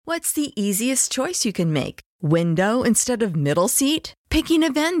What's the easiest choice you can make? Window instead of middle seat? Picking a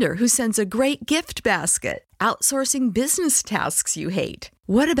vendor who sends a great gift basket? Outsourcing business tasks you hate?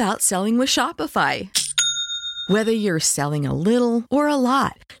 What about selling with Shopify? Whether you're selling a little or a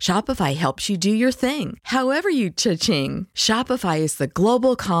lot, Shopify helps you do your thing, however you cha-ching. Shopify is the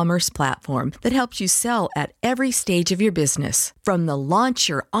global commerce platform that helps you sell at every stage of your business. From the launch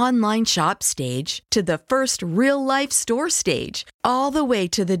your online shop stage to the first real-life store stage, all the way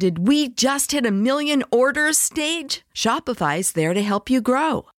to the did we just hit a million orders stage. Shopify's there to help you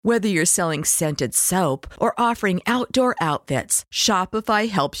grow. Whether you're selling scented soap or offering outdoor outfits, Shopify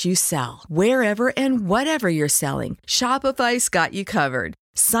helps you sell. Wherever and whatever you're selling, Shopify's got you covered.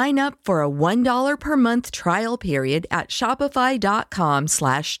 Sign up for a $1 per month trial period at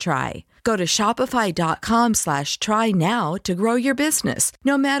shopify.com/try. Go to shopify.com/try now to grow your business,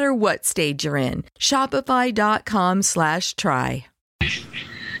 no matter what stage you're in. Shopify.com/try.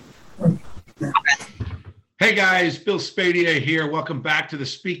 Hey guys, Bill Spadea here. Welcome back to the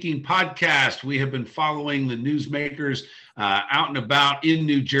Speaking Podcast. We have been following the newsmakers out and about in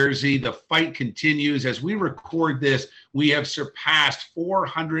New Jersey. The fight continues. As we record this, we have surpassed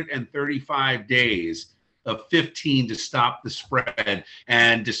 435 days of 15 to stop the spread.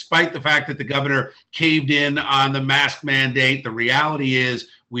 And despite the fact that the governor caved in on the mask mandate, the reality is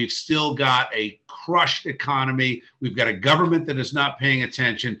we've still got a crushed economy. We've got a government that is not paying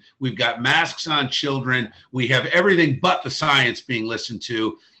attention. We've got masks on children. We have everything but the science being listened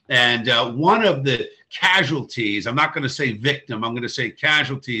to. And one of the casualties, I'm not going to say victim, I'm going to say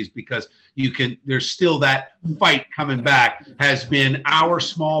casualties, because there's still that fight coming back, has been our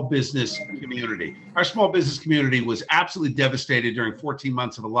small business community. Our small business community was absolutely devastated during 14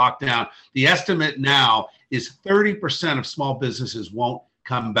 months of a lockdown. The estimate now is 30% of small businesses won't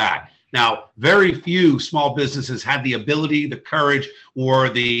come back. Now, very few small businesses had the ability, the courage, or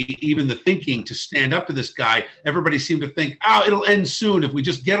even the thinking to stand up to this guy. Everybody seemed to think, it'll end soon if we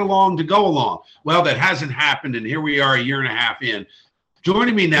just get along to go along. Well, that hasn't happened, and here we are a year and a half in.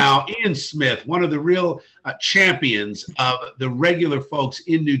 Joining me now, Ian Smith, one of the real champions of the regular folks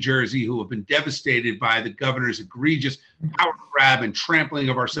in New Jersey who have been devastated by the governor's egregious power grab and trampling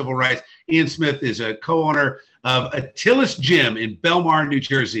of our civil rights. Ian Smith is a co-owner of Atilis Gym in Belmar, New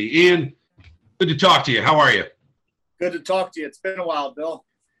Jersey. Ian, good to talk to you. How are you? Good to talk to you. It's been a while, Bill.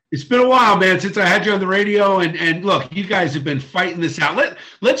 It's been a while, man, since I had you on the radio. And look, you guys have been fighting this out.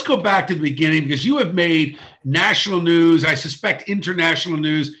 Let's go back to the beginning, because you have made national news, I suspect international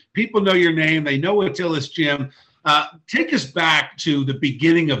news. People know your name. They know Atilis Gym. Take us back to the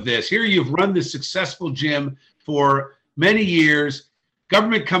beginning of this. Here you've run this successful gym for many years.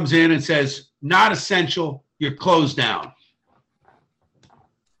 Government comes in and says, not essential, you're closed down.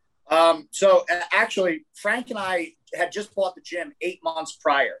 So actually, Frank and I had just bought the gym 8 months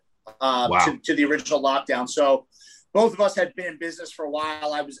prior to the original lockdown. So both of us had been in business for a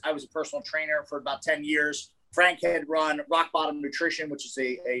while. I was a personal trainer for about 10 years. Frank had run Rock Bottom Nutrition, which is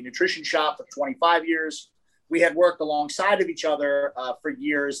a nutrition shop, for 25 years. We had worked alongside of each other for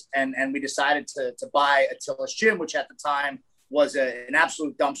years, and we decided to buy Atilis Gym, which at the time was an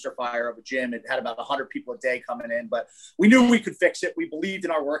absolute dumpster fire of a gym. It had about 100 people a day coming in, but we knew we could fix it. We believed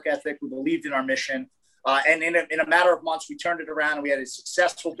in our work ethic. We believed in our mission. And in a matter of months, we turned it around, and we had a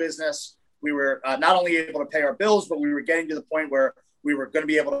successful business. We were not only able to pay our bills, but we were getting to the point where we were going to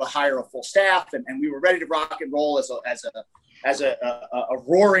be able to hire a full staff, and we were ready to rock and roll as a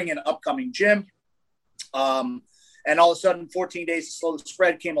roaring and upcoming gym. And all of a sudden, 14 days to slow the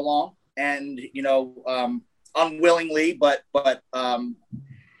spread came along, and unwillingly, but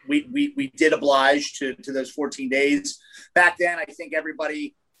we did oblige to those 14 days. Back then, I think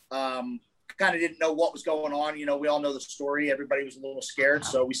everybody kind of didn't know what was going on. We all know the story. Everybody was a little scared.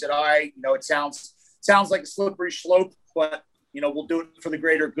 So we said, all right, it sounds like a slippery slope, but we'll do it for the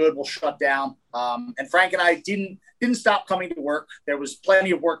greater good. We'll shut down. And Frank and I didn't stop coming to work. There was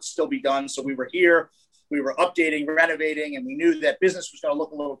plenty of work to still be done. So we were here. We were updating, renovating, and we knew that business was going to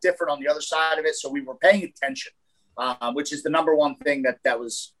look a little different on the other side of it. So we were paying attention, which is the number one thing that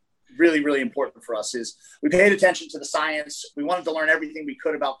was really, really important for us. Is we paid attention to the science. We wanted to learn everything we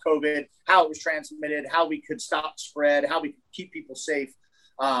could about COVID, how it was transmitted, how we could stop the spread, how we could keep people safe,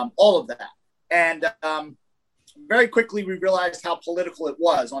 all of that. And very quickly, we realized how political it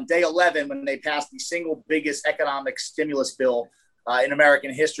was. On day 11, when they passed the single biggest economic stimulus bill in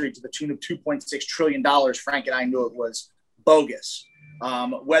American history to the tune of $2.6 trillion, Frank and I knew it was bogus.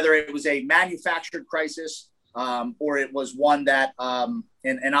 Whether it was a manufactured crisis or it was one that an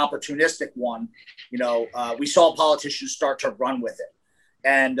opportunistic one, we saw politicians start to run with it.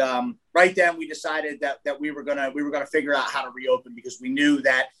 And right then we decided that we were gonna figure out how to reopen, because we knew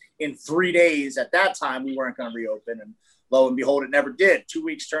that in 3 days at that time we weren't going to reopen. And lo and behold, it never did. 2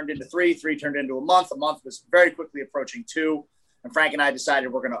 weeks turned into three turned into a month. A month was very quickly approaching 2. And Frank and I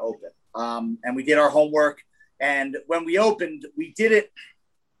decided we're going to open. And we did our homework. And when we opened, we did it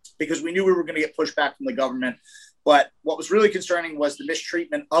because we knew we were going to get pushback from the government. But what was really concerning was the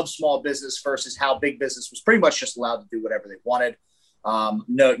mistreatment of small business versus how big business was pretty much just allowed to do whatever they wanted.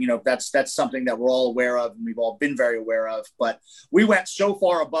 That's something that we're all aware of and we've all been very aware of. But we went so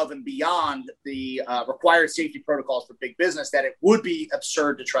far above and beyond the required safety protocols for big business that it would be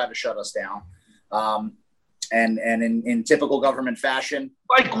absurd to try to shut us down. And in typical government fashion.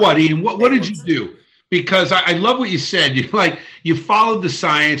 Like what, Ian? What did you do? Because I love what you said. You followed the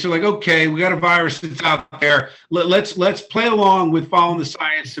science. You're like, okay, we got a virus that's out there. Let's play along with following the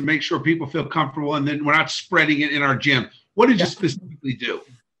science to make sure people feel comfortable, and then we're not spreading it in our gym. What did you specifically do?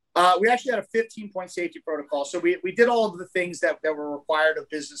 We actually had a 15-point safety protocol. So we did all of the things that were required of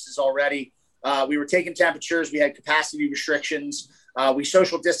businesses already. We were taking temperatures. We had capacity restrictions. We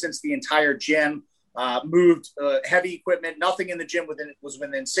social distanced the entire gym, moved heavy equipment. Nothing in the gym was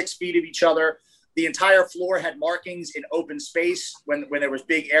within 6 feet of each other. The entire floor had markings in open space. When there was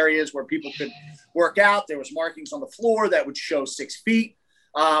big areas where people could work out, there was markings on the floor that would show 6 feet.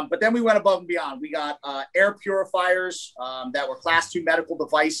 But then we went above and beyond. We got air purifiers that were class 2 medical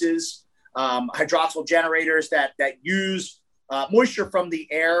devices, hydroxyl generators that use moisture from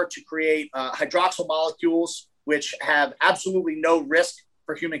the air to create hydroxyl molecules, which have absolutely no risk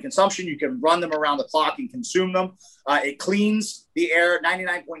for human consumption. You can run them around the clock and consume them. It cleans the air,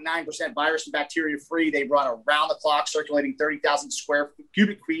 99.9% virus and bacteria free. They run around the clock, circulating 30,000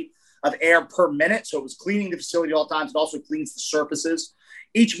 cubic feet of air per minute. So it was cleaning the facility all times. It also cleans the surfaces.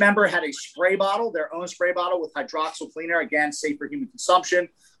 Each member had a spray bottle, their own spray bottle with hydroxyl cleaner. Again, safe for human consumption.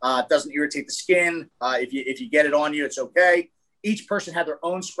 It doesn't irritate the skin. If you get it on you, it's okay. Each person had their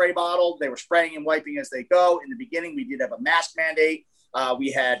own spray bottle. They were spraying and wiping as they go. In the beginning, we did have a mask mandate. We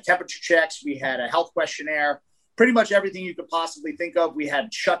had temperature checks. We had a health questionnaire. Pretty much everything you could possibly think of. We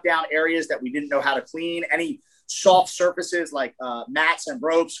had shut down areas that we didn't know how to clean. Any soft surfaces like mats and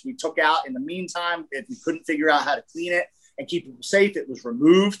ropes we took out in the meantime. If we couldn't figure out how to clean it and keep it safe, it was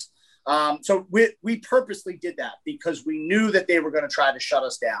removed. So we purposely did that because we knew that they were going to try to shut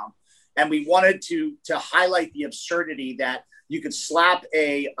us down. And we wanted to highlight the absurdity that you could slap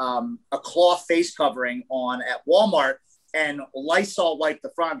a cloth face covering on at Walmart and Lysol wipe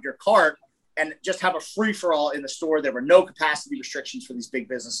the front of your cart and just have a free-for-all in the store. There were no capacity restrictions for these big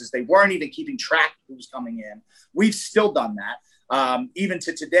businesses. They weren't even keeping track of who was coming in. We've still done that. Even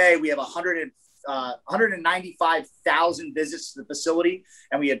to today, we have 195,000 visits to the facility,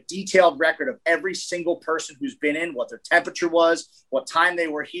 and we have detailed record of every single person who's been in, what their temperature was, what time they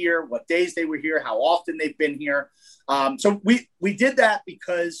were here, what days they were here, how often they've been here. So we did that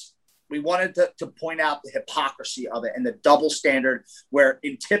because we wanted to point out the hypocrisy of it and the double standard where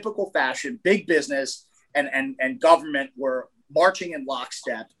in typical fashion, big business and government were marching in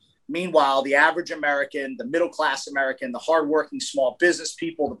lockstep. Meanwhile, the average American, the middle-class American, the hardworking small business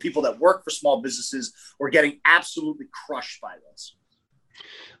people, the people that work for small businesses were getting absolutely crushed by this.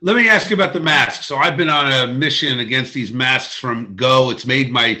 Let me ask you about the masks. So I've been on a mission against these masks from Go. It's made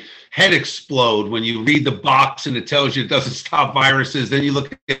my head explode when you read the box and it tells you it doesn't stop viruses. Then you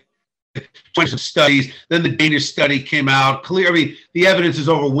look at bunch of studies. Then the Danish study came out. Clear. I mean, the evidence is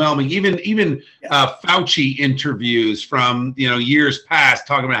overwhelming. Even Fauci interviews from years past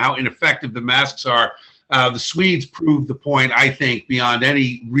talking about how ineffective the masks are. The Swedes proved the point, I think, beyond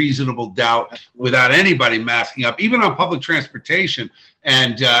any reasonable doubt, without anybody masking up, even on public transportation.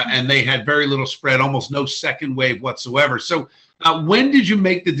 And they had very little spread, almost no second wave whatsoever. So when did you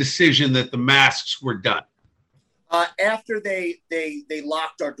make the decision that the masks were done? After they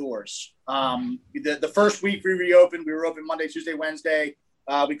locked our doors. The first week we reopened, we were open Monday, Tuesday, Wednesday.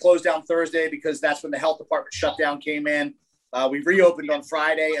 We closed down Thursday because that's when the health department shutdown came in. We reopened on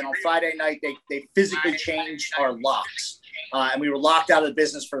Friday, and on Friday night, they physically changed our locks. And we were locked out of the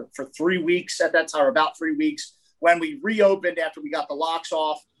business for 3 weeks at that time, or about 3 weeks. When we reopened after we got the locks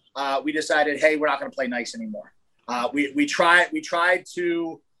off, we decided, hey, we're not going to play nice anymore. We tried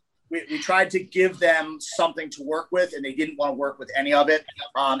to give them something to work with, and they didn't want to work with any of it.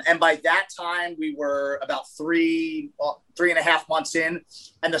 And by that time, we were about 3.5 months in,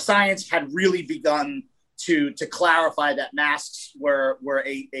 and the science had really begun to clarify that masks were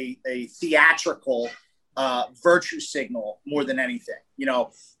a theatrical virtue signal more than anything.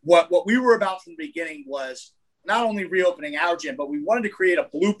 What we were about from the beginning was not only reopening our gym, but we wanted to create a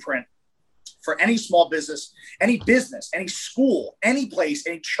blueprint for any small business, any school, any place,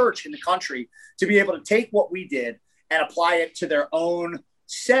 any church in the country to be able to take what we did and apply it to their own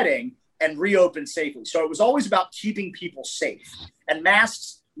setting and reopen safely. So it was always about keeping people safe. And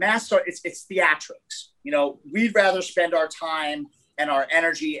masks are, it's theatrics. You know, we'd rather spend our time and our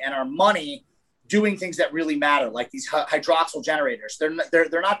energy and our money doing things that really matter, like these hydroxyl generators.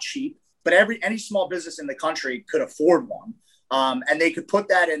 They're not cheap, but any small business in the country could afford one. And they could put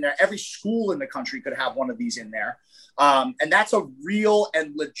that in there. Every school in the country could have one of these in there. And that's a real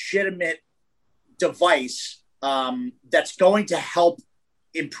and legitimate device that's going to help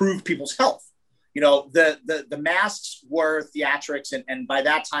improve people's health. You know, the masks were theatrics, and by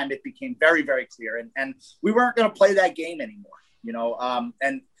that time it became very, very clear. And we weren't going to play that game anymore, you know.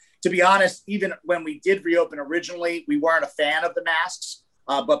 And to be honest, even when we did reopen originally, we weren't a fan of the masks.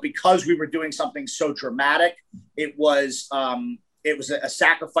 But because we were doing something so dramatic, it was a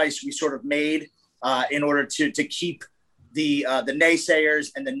sacrifice we sort of made in order to keep the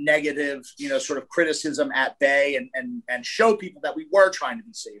naysayers and the negative, you know, sort of criticism at bay and show people that we were trying to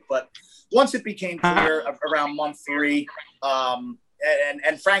be safe. But once it became clear around month 3,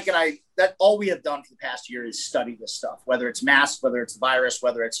 and Frank and I, that all we have done for the past year is study this stuff, whether it's masks, whether it's the virus,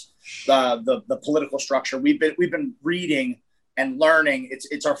 whether it's the political structure. We've been reading and learning.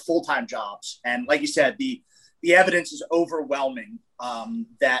 It's our full-time jobs. And like you said, the evidence is overwhelming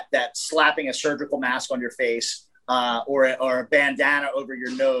that slapping a surgical mask on your face or a bandana over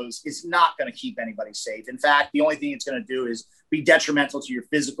your nose is not going to keep anybody safe. In fact, the only thing it's going to do is be detrimental to your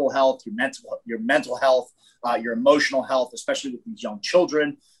physical health, your mental health, your emotional health, especially with these young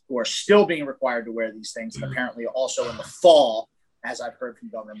children who are still being required to wear these things, and apparently also in the fall, as I've heard from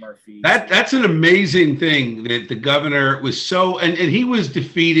Governor Murphy. That's an amazing thing that the governor was so, and he was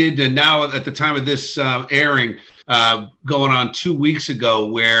defeated. And now at the time of this airing, going on 2 weeks ago,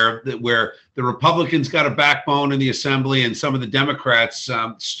 where the Republicans got a backbone in the assembly and some of the Democrats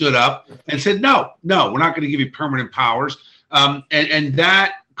stood up and said, no, we're not going to give you permanent powers. And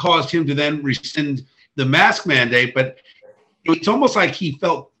that caused him to then rescind the mask mandate. But it's almost like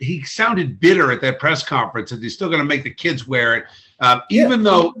he sounded bitter at that press conference that he's still going to make the kids wear it. Even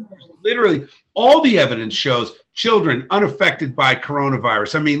though literally all the evidence shows children unaffected by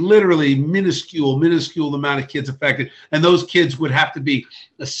coronavirus. I mean, literally minuscule amount of kids affected. And those kids would have to be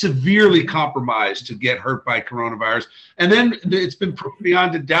severely compromised to get hurt by coronavirus. And then it's been proven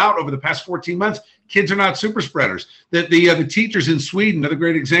beyond a doubt over the past 14 months, kids are not super spreaders. The teachers in Sweden, another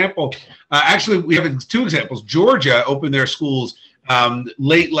great example. Actually, we have 2 examples. Georgia opened their schools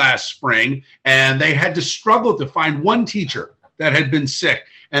late last spring, and they had to struggle to find one teacher that had been sick,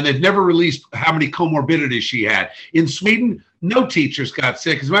 and they've never released how many comorbidities she had. In Sweden, no teachers got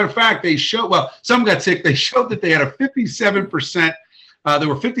sick. As a matter of fact, some got sick. They showed that they had a 57%, they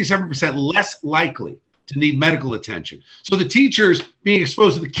were 57% less likely to need medical attention. So the teachers being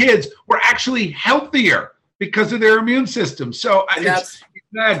exposed to the kids were actually healthier because of their immune system. So it's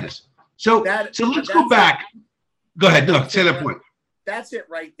madness. So let's go back. Go ahead. No, say that point. That's it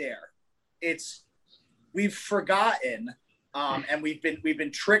right there. We've forgotten. And we've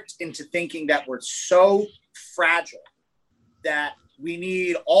been tricked into thinking that we're so fragile that we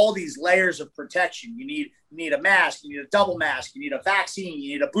need all these layers of protection. You need a mask, you need a double mask, you need a vaccine,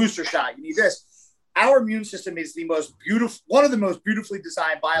 you need a booster shot, you need this. Our immune system is one of the most beautifully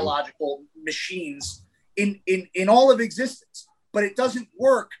designed biological machines in all of existence. But it doesn't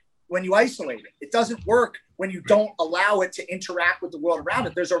work when you isolate it. It doesn't work when you don't allow it to interact with the world around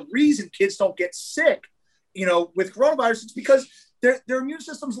it. There's a reason kids don't get sick, you know, with coronavirus. It's because their immune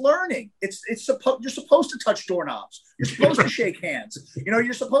system's learning. You're supposed to touch doorknobs. You're supposed to shake hands. You know,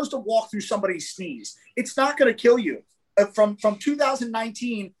 you're supposed to walk through somebody's sneeze. It's not going to kill you. From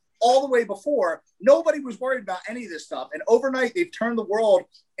 2019 all the way before, nobody was worried about any of this stuff. And overnight, they've turned the world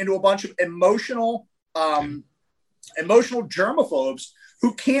into a bunch of emotional germaphobes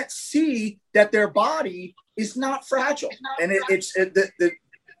who can't see that their body is not fragile. And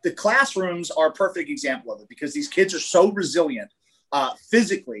the classrooms are a perfect example of it, because these kids are so resilient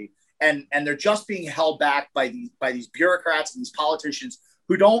physically, and they're just being held back by these bureaucrats and these politicians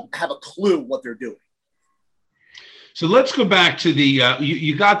who don't have a clue what they're doing. So let's go back to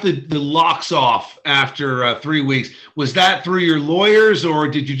you got the locks off after 3 weeks. Was that through your lawyers, or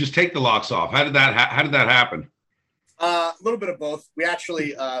did you just take the locks off? How did that happen? A little bit of both. We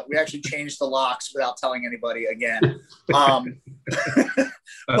actually changed the locks without telling anybody again. But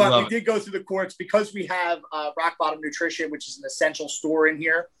we did go through the courts because we have Rock Bottom Nutrition, which is an essential store in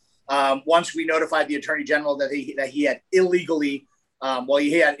here. Once we notified the Attorney General that he had illegally,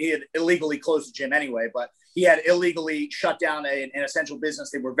 he had illegally closed the gym anyway, but he had illegally shut down an essential business.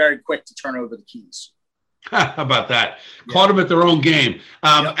 They were very quick to turn over the keys. How about that? Yeah. Caught them at their own game.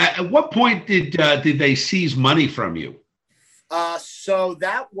 Yep. At what point did they seize money from you? So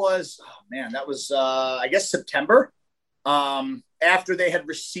that was, I guess September. After they had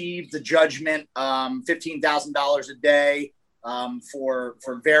received the judgment, $15,000 a day for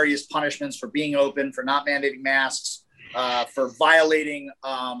various punishments, for being open, for not mandating masks, for violating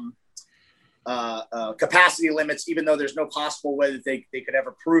capacity limits, even though there's no possible way that they could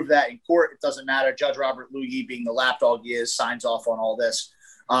ever prove that in court. It doesn't matter. Judge Robert Lugie, being the lapdog he is, signs off on all this.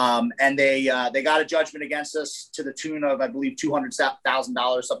 And they got a judgment against us to the tune of, I believe,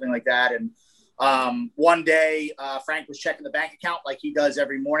 $200,000, something like that. And one day, Frank was checking the bank account like he does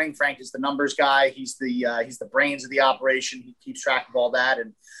every morning. Frank is the numbers guy. He's the brains of the operation. He keeps track of all that,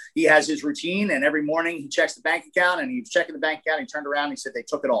 and he has his routine. And every morning he checks the bank account, and he was checking the bank account. He turned around and he said they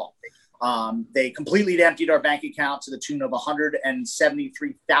took it all. They completely emptied our bank account to the tune of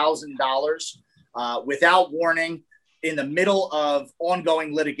 $173,000 without warning, in the middle of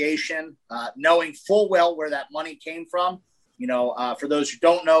ongoing litigation, knowing full well where that money came from. For those who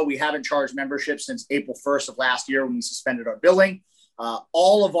don't know, we haven't charged membership since April 1st of last year when we suspended our billing.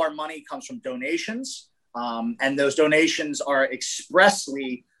 All of our money comes from donations, and those donations are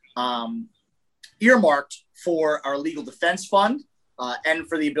expressly earmarked for our legal defense fund and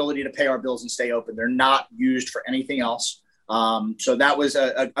for the ability to pay our bills and stay open. They're not used for anything else. So that was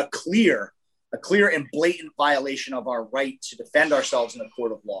a clear and blatant violation of our right to defend ourselves in a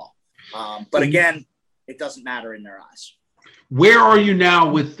court of law. But again, it doesn't matter in their eyes. Where are you now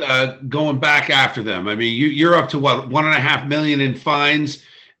with going back after them? I mean, you're up to what, $1.5 million in fines,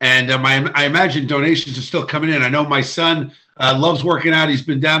 and I imagine donations are still coming in. I know my son loves working out. He's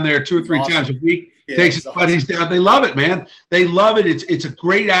been down there 2 or 3 times a week. Yeah, takes his buddies down. They love it, man. They love it. It's a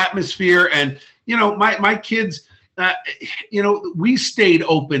great atmosphere, and my kids. We stayed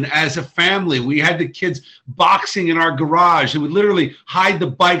open as a family. We had the kids boxing in our garage. They would literally hide the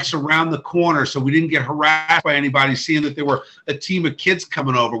bikes around the corner so we didn't get harassed by anybody seeing that there were a team of kids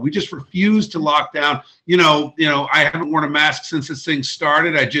coming over. We just refused to lock down. I haven't worn a mask since this thing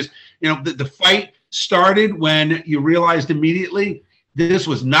started. I just, the fight started when you realized immediately this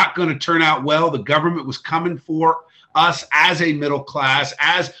was not going to turn out well. The government was coming for us as a middle class,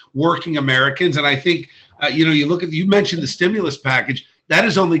 as working Americans. And I think, you mentioned the stimulus package. That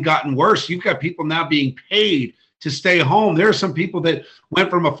has only gotten worse. You've got people now being paid to stay home. There are some people that went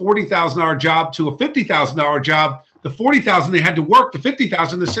from a $40,000 job to a $50,000 job. The $40,000 they had to work, the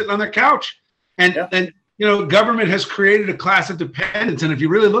 $50,000 they're sitting on their couch. And government has created a class of dependents. And if you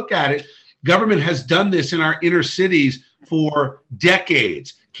really look at it, government has done this in our inner cities for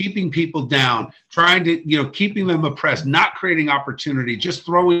decades, keeping people down, trying to, keeping them oppressed, not creating opportunity, just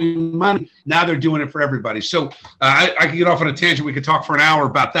throwing money. Now they're doing it for everybody. So I could get off on a tangent. We could talk for an hour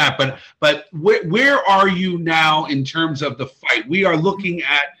about that. But where are you now in terms of the fight? We are looking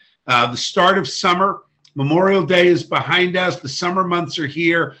at the start of summer. Memorial Day is behind us. The summer months are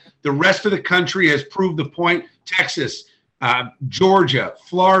here. The rest of the country has proved the point. Texas, Georgia,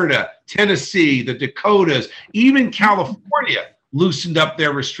 Florida, Tennessee, the Dakotas, even California loosened up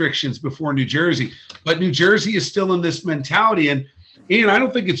their restrictions before New Jersey. But New Jersey is still in this mentality. And Ian, I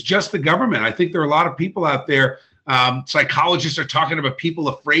don't think it's just the government. I think there are a lot of people out there. Psychologists are talking about people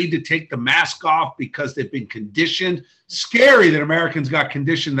afraid to take the mask off because they've been conditioned. Scary that Americans got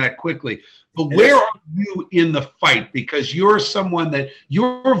conditioned that quickly. But where are you in the fight? Because you're someone that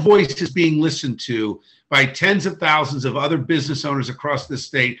your voice is being listened to by tens of thousands of other business owners across the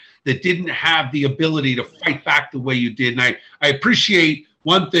state that didn't have the ability to fight back the way you did. And I appreciate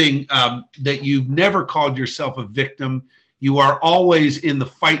one thing, that you've never called yourself a victim. You are always in the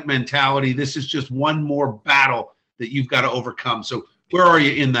fight mentality. This is just one more battle that you've got to overcome. So where are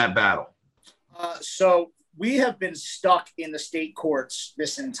you in that battle? So we have been stuck in the state courts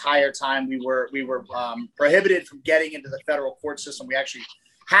this entire time. We were prohibited from getting into the federal court system. We actually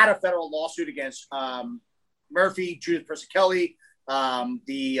had a federal lawsuit against Murphy, Judith Persichilli,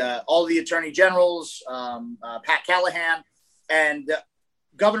 all the attorney generals, Pat Callahan, and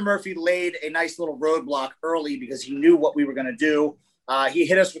Governor Murphy laid a nice little roadblock early because he knew what we were going to do. He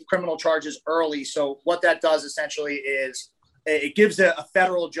hit us with criminal charges early. So what that does essentially is it gives a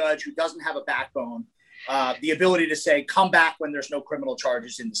federal judge who doesn't have a backbone the ability to say, come back when there's no criminal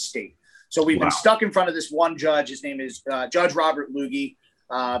charges in the state. So we've been stuck in front of this one judge. His name is Judge Robert Lugie.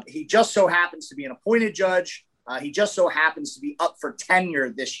 He just so happens to be an appointed judge. He just so happens to be up for tenure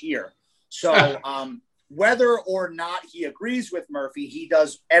this year. So whether or not he agrees with Murphy, he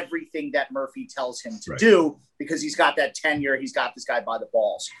does everything that Murphy tells him to do because he's got that tenure. He's got this guy by the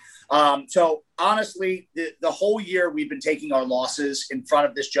balls. So honestly, the whole year we've been taking our losses in front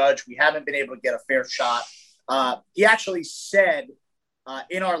of this judge. We haven't been able to get a fair shot. He actually said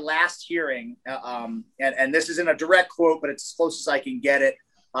in our last hearing, and this isn't a direct quote, but it's as close as I can get it.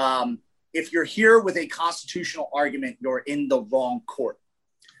 If you're here with a constitutional argument, you're in the wrong court.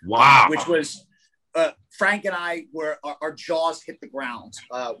 Wow. Which was Frank and I were our jaws hit the ground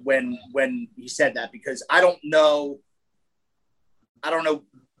when he said that, because I don't know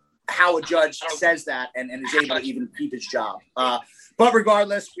how a judge says that and is able to even keep his job. But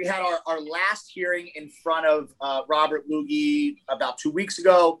regardless, we had our last hearing in front of Robert Lugie about 2 weeks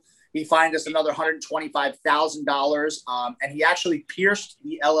ago. He fined us another $125,000, and he actually pierced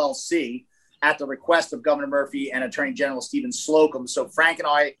the LLC at the request of Governor Murphy and Attorney General Stephen Slocum. So Frank and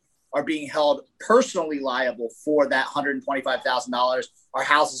I are being held personally liable for that $125,000. Our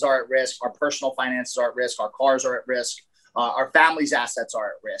houses are at risk. Our personal finances are at risk. Our cars are at risk. Our family's assets are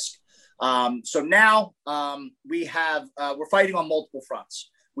at risk. So now we're fighting on multiple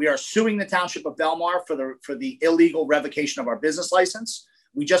fronts. We are suing the Township of Belmar for the illegal revocation of our business license.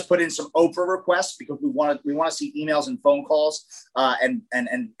 We just put in some Oprah requests because we want to see emails and phone calls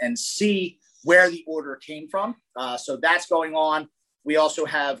and see where the order came from. So that's going on. We also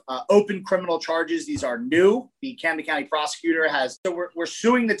have open criminal charges. These are new. The Camden County prosecutor we're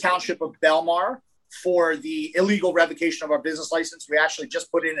suing the Township of Belmar for the illegal revocation of our business license. We actually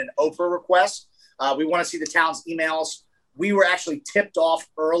just put in an Oprah request. We want to see the town's emails. We were actually tipped off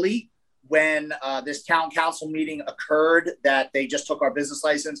early when this town council meeting occurred that they just took our business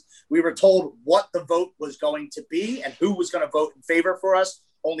license. We were told what the vote was going to be and who was going to vote in favor for us.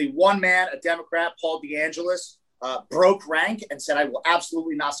 Only one man, a Democrat, Paul DeAngelis, broke rank and said, I will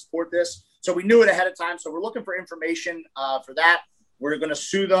absolutely not support this. So we knew it ahead of time. So we're looking for information for that. We're going to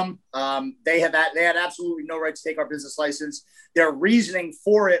sue them. They had absolutely no right to take our business license. Their reasoning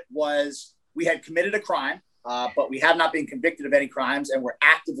for it was we had committed a crime, but we have not been convicted of any crimes, and we're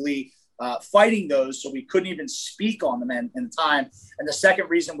actively fighting those, so we couldn't even speak on them in the time. And the second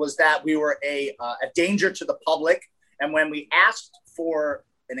reason was that we were a danger to the public. And when we asked for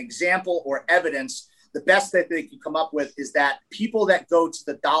an example or evidence, the best that they could come up with is that people that go to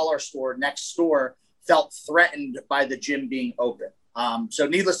the dollar store next door felt threatened by the gym being open. So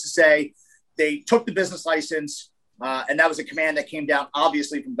needless to say, they took the business license, and that was a command that came down,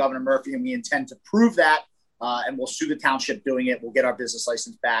 obviously, from Governor Murphy, and we intend to prove that, and we'll sue the township doing it. We'll get our business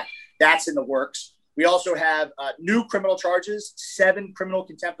license back. That's in the works. We also have new criminal charges, 7 criminal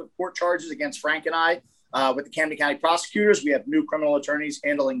contempt of court charges against Frank and I with the Camden County prosecutors. We have new criminal attorneys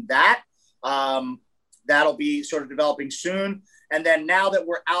handling that. That'll be sort of developing soon. And then now that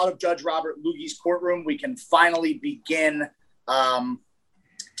we're out of Judge Robert Lugie's courtroom, we can finally begin to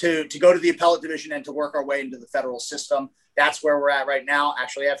go to the appellate division and to work our way into the federal system. That's where we're at right now.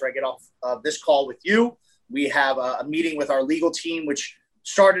 Actually, after I get off this call with you, we have a meeting with our legal team, which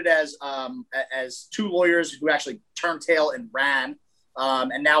started as 2 lawyers who actually turned tail and ran.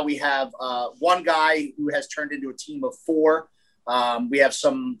 And now we have one guy who has turned into a team of 4. We have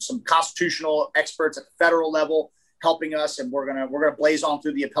some constitutional experts at the federal level helping us, and we're gonna blaze on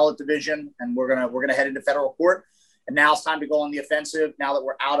through the appellate division, and we're gonna head into federal court. And now it's time to go on the offensive. Now that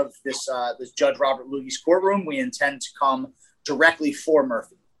we're out of this Judge Robert Lugie's courtroom, we intend to come directly for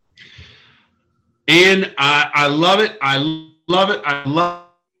Murphy. And I love it. I love it. I love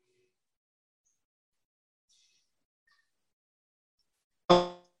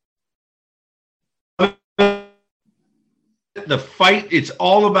the fight. It's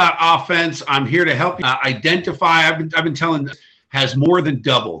all about offense. I'm here to help you identify. I've been telling this has more than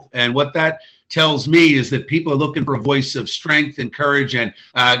doubled. And what that tells me is that people are looking for a voice of strength and courage. And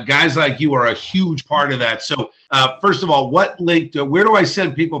guys like you are a huge part of that. So first of all, where do I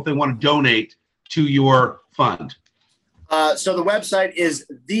send people if they want to donate to your fund? So the website is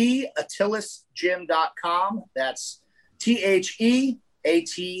theattilisgym.com. That's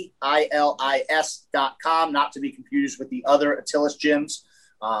TheAttilis.com, not to be confused with the other Attilis gyms.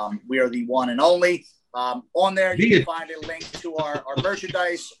 We are the one and only. On there, you can find a link to our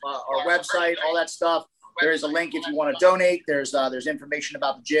merchandise, our website, all that stuff. There is a link if you want to donate. There's information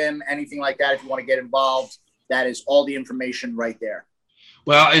about the gym, anything like that. If you want to get involved, that is all the information right there.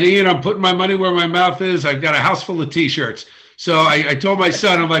 Well, and Ian, I'm putting my money where my mouth is. I've got a house full of T-shirts. So I told my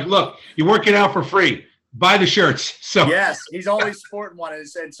son, I'm like, look, you're working out for free. Buy the shirts. So yes, he's always sporting one,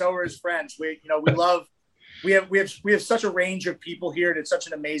 and so are his friends. We have such a range of people here, and it's such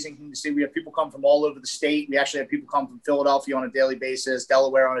an amazing thing to see. We have people come from all over the state. We actually have people come from Philadelphia on a daily basis,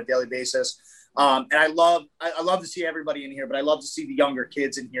 Delaware on a daily basis. And I love to see everybody in here, but I love to see the younger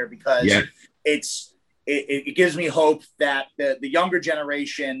kids in here because it gives me hope that the younger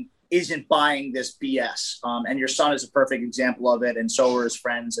generation isn't buying this BS. And your son is a perfect example of it, and so are his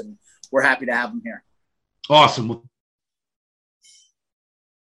friends, and we're happy to have him here. Awesome.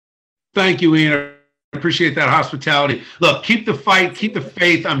 Thank you, Ian. I appreciate that hospitality. Look, keep the fight, keep the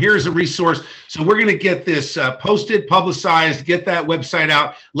faith. I'm here as a resource. So we're going to get this posted, publicized, get that website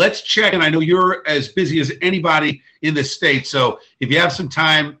out. Let's check. And I know you're as busy as anybody in the state. So if you have some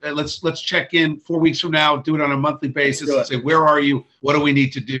time, let's check in 4 weeks from now, do it on a monthly basis and say, where are you? What do we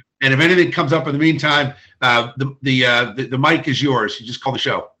need to do? And if anything comes up in the meantime, the mic is yours. You just call the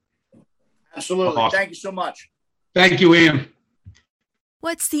show. Absolutely. Awesome. Thank you so much. Thank you, Ian.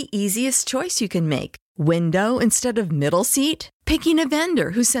 What's the easiest choice you can make? Window instead of middle seat? Picking a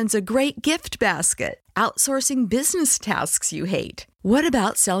vendor who sends a great gift basket? Outsourcing business tasks you hate? What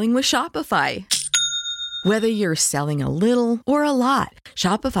about selling with Shopify? Whether you're selling a little or a lot,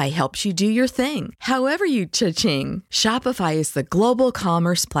 Shopify helps you do your thing, however you cha-ching. Shopify is the global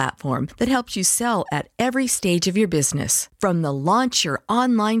commerce platform that helps you sell at every stage of your business. From the launch your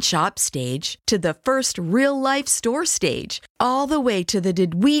online shop stage to the first real-life store stage, all the way to the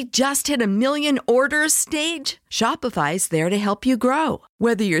did we just hit 1 million orders stage. Shopify's there to help you grow.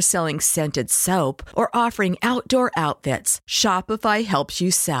 Whether you're selling scented soap or offering outdoor outfits, Shopify helps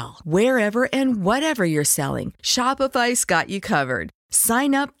you sell. Wherever and whatever you're selling, Shopify's got you covered.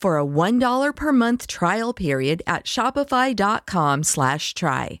 Sign up for a $1 per month trial period at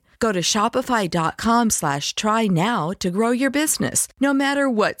shopify.com/try. Go to shopify.com/try now to grow your business, no matter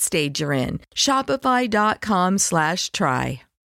what stage you're in. Shopify.com/try.